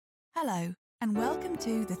Hello, and welcome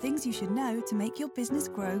to the Things You Should Know to Make Your Business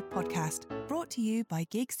Grow podcast, brought to you by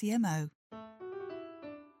Gig CMO.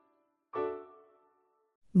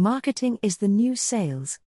 Marketing is the new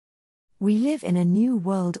sales. We live in a new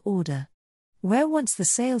world order. Where once the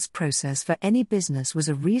sales process for any business was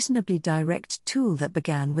a reasonably direct tool that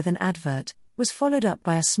began with an advert, was followed up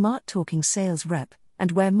by a smart-talking sales rep,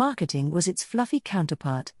 and where marketing was its fluffy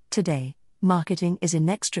counterpart, today, marketing is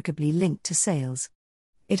inextricably linked to sales.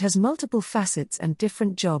 It has multiple facets and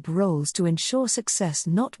different job roles to ensure success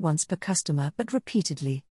not once per customer but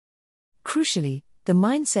repeatedly. Crucially, the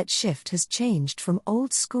mindset shift has changed from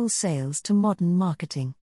old-school sales to modern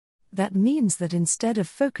marketing. That means that instead of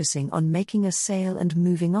focusing on making a sale and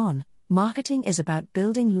moving on, marketing is about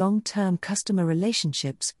building long-term customer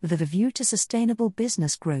relationships with a view to sustainable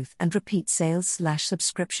business growth and repeat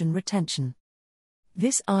sales/subscription retention.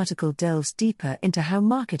 This article delves deeper into how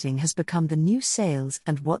marketing has become the new sales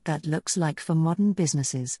and what that looks like for modern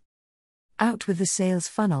businesses. Out with the sales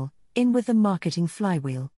funnel, in with the marketing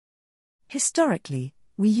flywheel. Historically,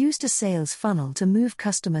 we used a sales funnel to move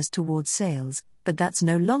customers towards sales, but that's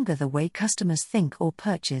no longer the way customers think or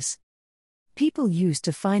purchase. People used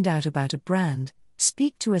to find out about a brand,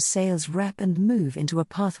 speak to a sales rep and move into a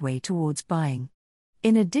pathway towards buying.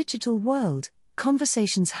 In a digital world,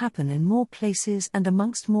 conversations happen in more places and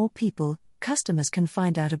amongst more people. Customers can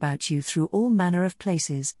find out about you through all manner of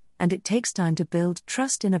places, and it takes time to build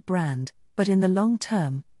trust in a brand, but in the long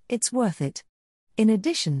term, it's worth it. In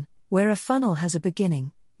addition, where a funnel has a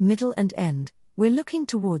beginning, middle and end, we're looking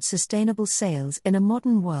towards sustainable sales in a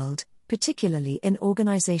modern world, particularly in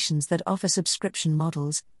organizations that offer subscription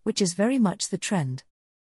models, which is very much the trend.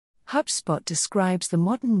 HubSpot describes the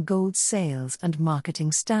modern gold sales and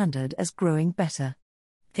marketing standard as growing better.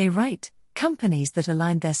 They write, companies that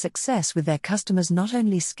align their success with their customers not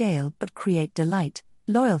only scale but create delight,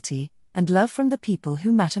 loyalty, and love from the people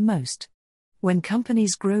who matter most. When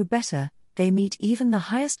companies grow better, they meet even the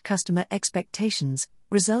highest customer expectations,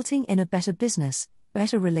 resulting in a better business,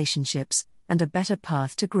 better relationships, and a better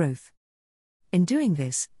path to growth. In doing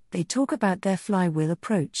this, they talk about their flywheel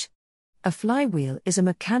approach. A flywheel is a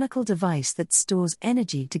mechanical device that stores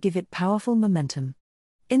energy to give it powerful momentum.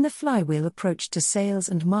 In the flywheel approach to sales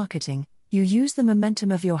and marketing, you use the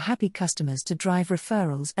momentum of your happy customers to drive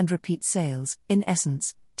referrals and repeat sales, in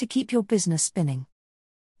essence, to keep your business spinning.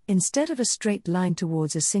 Instead of a straight line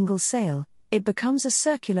towards a single sale, it becomes a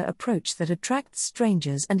circular approach that attracts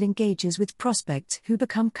strangers and engages with prospects who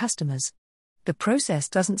become customers. The process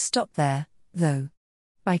doesn't stop there, though.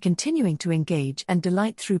 By continuing to engage and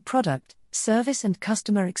delight through product, service and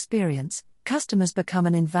customer experience, customers become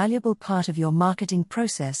an invaluable part of your marketing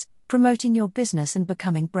process, promoting your business and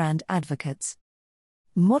becoming brand advocates.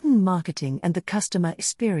 Modern marketing and the customer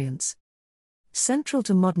experience. Central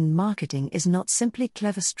to modern marketing is not simply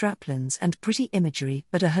clever straplines and pretty imagery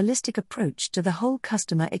but a holistic approach to the whole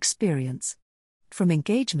customer experience. From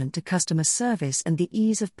engagement to customer service and the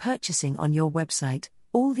ease of purchasing on your website,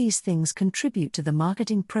 all these things contribute to the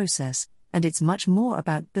marketing process, and it's much more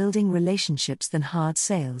about building relationships than hard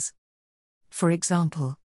sales. For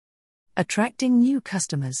example, attracting new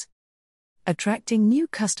customers. Attracting new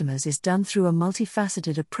customers is done through a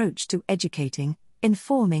multifaceted approach to educating,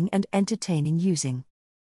 informing and entertaining using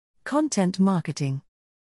content marketing,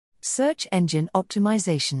 search engine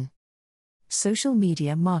optimization, social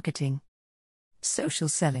media marketing, social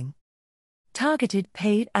selling, targeted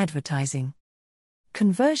paid advertising,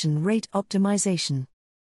 conversion rate optimization,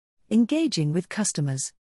 engaging with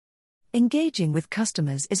customers. Engaging with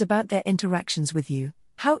customers is about their interactions with you.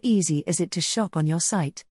 How easy is it to shop on your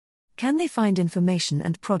site? Can they find information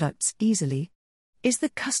and products easily? Is the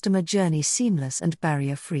customer journey seamless and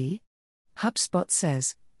barrier-free? HubSpot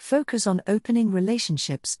says, focus on opening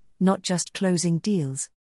relationships, not just closing deals.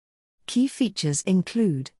 Key features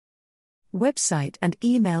include website and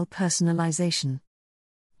email personalization,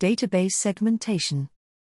 database segmentation,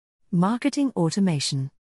 marketing automation,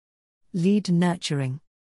 lead nurturing,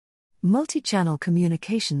 multi-channel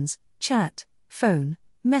communications, chat, phone,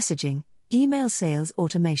 messaging, email sales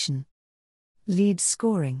automation, lead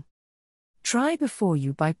scoring, try before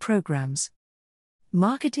you buy programs,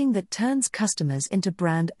 marketing that turns customers into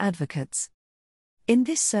brand advocates. In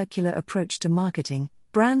this circular approach to marketing,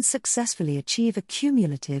 brands successfully achieve a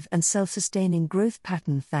cumulative and self-sustaining growth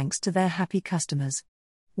pattern thanks to their happy customers.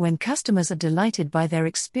 When customers are delighted by their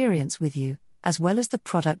experience with you, as well as the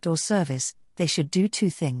product or service, they should do two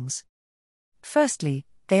things. Firstly,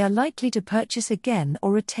 they are likely to purchase again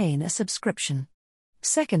or retain a subscription.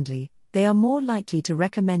 Secondly, they are more likely to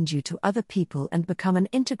recommend you to other people and become an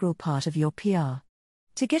integral part of your PR.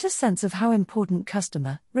 To get a sense of how important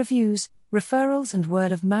customer reviews, referrals, and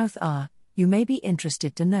word of mouth are, you may be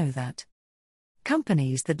interested to know that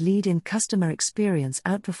companies that lead in customer experience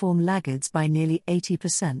outperform laggards by nearly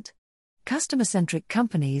 80%. Customer-centric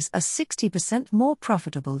companies are 60% more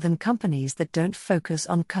profitable than companies that don't focus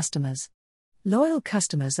on customers. Loyal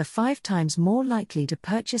customers are 5 times more likely to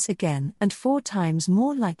purchase again and 4 times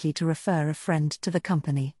more likely to refer a friend to the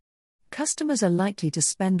company. Customers are likely to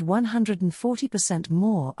spend 140%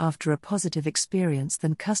 more after a positive experience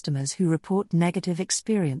than customers who report negative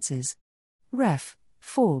experiences. Ref.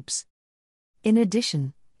 Forbes. In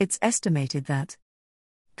addition, it's estimated that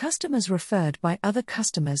customers referred by other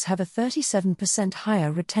customers have a 37%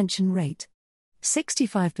 higher retention rate.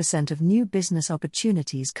 65% of new business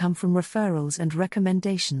opportunities come from referrals and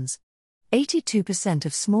recommendations. 82%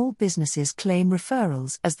 of small businesses claim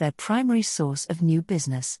referrals as their primary source of new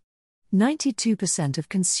business. 92% of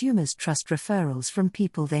consumers trust referrals from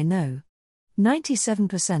people they know.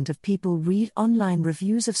 97% of people read online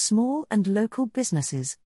reviews of small and local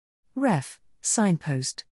businesses. Ref.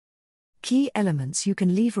 Signpost. Key elements you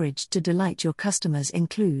can leverage to delight your customers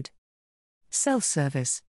include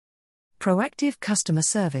self-service, proactive customer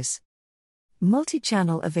service,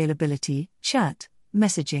 multi-channel availability, chat,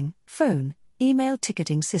 messaging, phone, email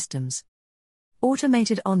ticketing systems,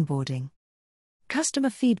 automated onboarding, customer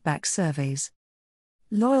feedback surveys,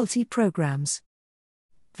 loyalty programs.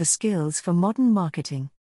 The skills for modern marketing.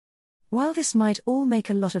 While this might all make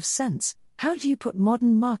a lot of sense, how do you put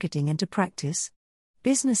modern marketing into practice?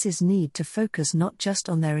 Businesses need to focus not just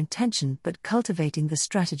on their intention but cultivating the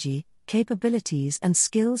strategy, capabilities, and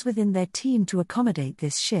skills within their team to accommodate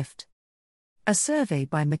this shift. A survey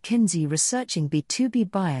by McKinsey researching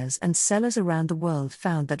B2B buyers and sellers around the world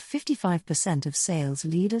found that 55% of sales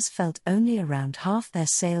leaders felt only around half their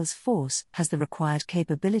sales force has the required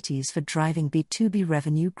capabilities for driving B2B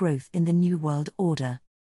revenue growth in the New World Order.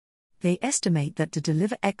 They estimate that to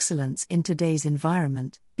deliver excellence in today's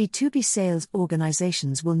environment, B2B sales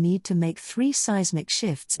organizations will need to make 3 seismic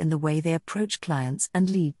shifts in the way they approach clients and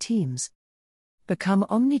lead teams. Become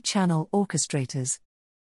omni-channel orchestrators.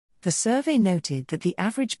 The survey noted that the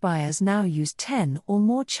average buyers now use 10 or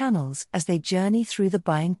more channels as they journey through the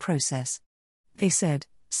buying process. They said,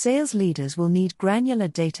 sales leaders will need granular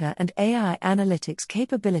data and AI analytics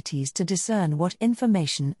capabilities to discern what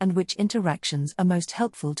information and which interactions are most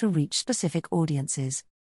helpful to reach specific audiences.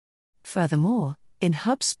 Furthermore, in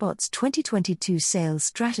HubSpot's 2022 Sales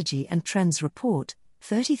Strategy and Trends report,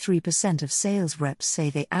 33% of sales reps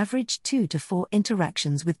say they average 2 to 4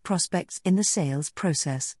 interactions with prospects in the sales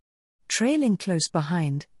process. Trailing close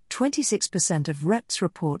behind, 26% of reps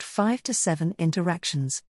report 5 to 7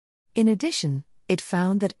 interactions. In addition, it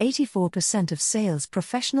found that 84% of sales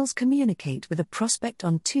professionals communicate with a prospect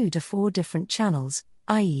on 2 to 4 different channels,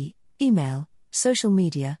 i.e., email, social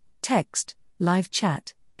media, text, live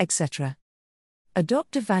chat, etc.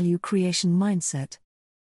 Adopt a value creation mindset.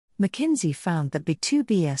 McKinsey found that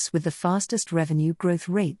B2Bs with the fastest revenue growth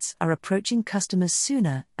rates are approaching customers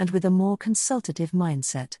sooner and with a more consultative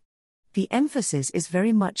mindset. The emphasis is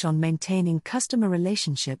very much on maintaining customer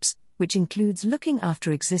relationships, which includes looking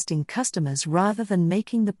after existing customers rather than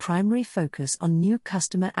making the primary focus on new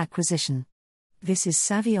customer acquisition. This is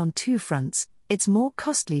savvy on 2 fronts. It's more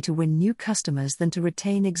costly to win new customers than to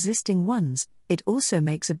retain existing ones. It also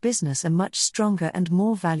makes a business a much stronger and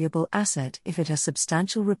more valuable asset if it has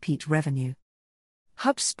substantial repeat revenue.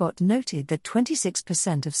 HubSpot noted that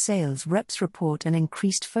 26% of sales reps report an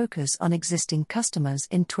increased focus on existing customers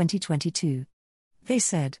in 2022. They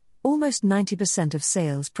said, almost 90% of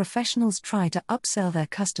sales professionals try to upsell their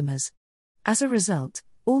customers. As a result,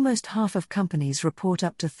 almost half of companies report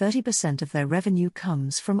up to 30% of their revenue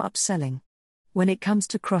comes from upselling. When it comes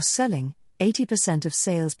to cross-selling, 80% of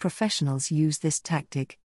sales professionals use this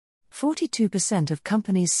tactic. 42% of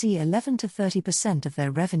companies see 11 to 30% of their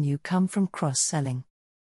revenue come from cross-selling.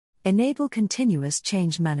 Enable continuous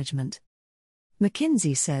change management.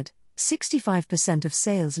 McKinsey said, 65% of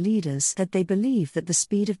sales leaders said they believe that the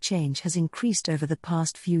speed of change has increased over the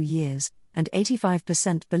past few years, and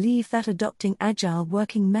 85% believe that adopting agile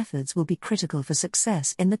working methods will be critical for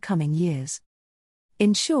success in the coming years.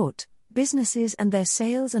 In short, businesses and their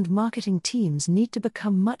sales and marketing teams need to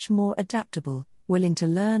become much more adaptable, willing to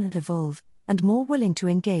learn and evolve, and more willing to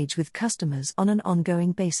engage with customers on an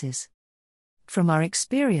ongoing basis. From our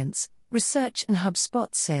experience, research, and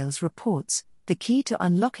HubSpot sales reports, the key to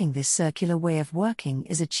unlocking this circular way of working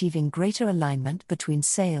is achieving greater alignment between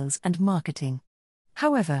sales and marketing.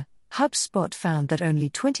 However, HubSpot found that only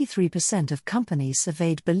 23% of companies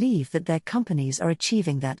surveyed believe that their companies are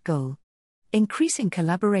achieving that goal. Increasing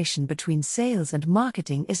collaboration between sales and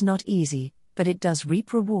marketing is not easy, but it does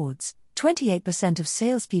reap rewards. 28% of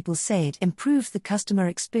salespeople say it improves the customer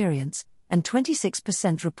experience, and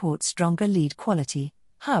 26% report stronger lead quality.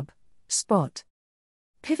 HubSpot.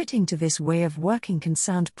 Pivoting to this way of working can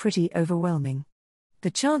sound pretty overwhelming.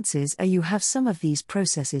 The chances are you have some of these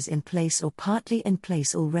processes in place or partly in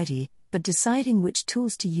place already, but deciding which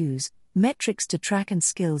tools to use, metrics to track, and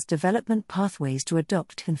skills development pathways to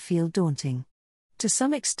adopt can feel daunting. To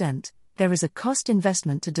some extent, there is a cost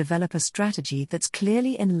investment to develop a strategy that's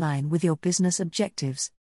clearly in line with your business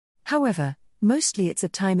objectives. However, mostly it's a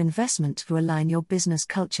time investment to align your business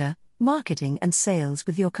culture, marketing, and sales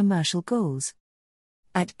with your commercial goals.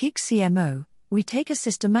 At Gig CMO, we take a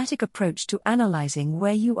systematic approach to analyzing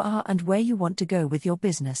where you are and where you want to go with your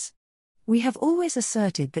business. We have always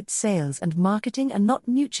asserted that sales and marketing are not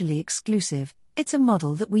mutually exclusive. It's a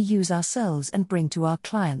model that we use ourselves and bring to our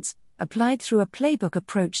clients, applied through a playbook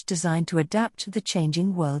approach designed to adapt to the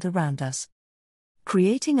changing world around us.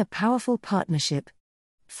 Creating a powerful partnership.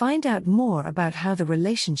 Find out more about how the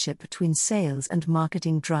relationship between sales and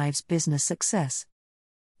marketing drives business success.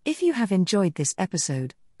 If you have enjoyed this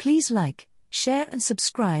episode, please like, share, and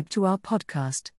subscribe to our podcast.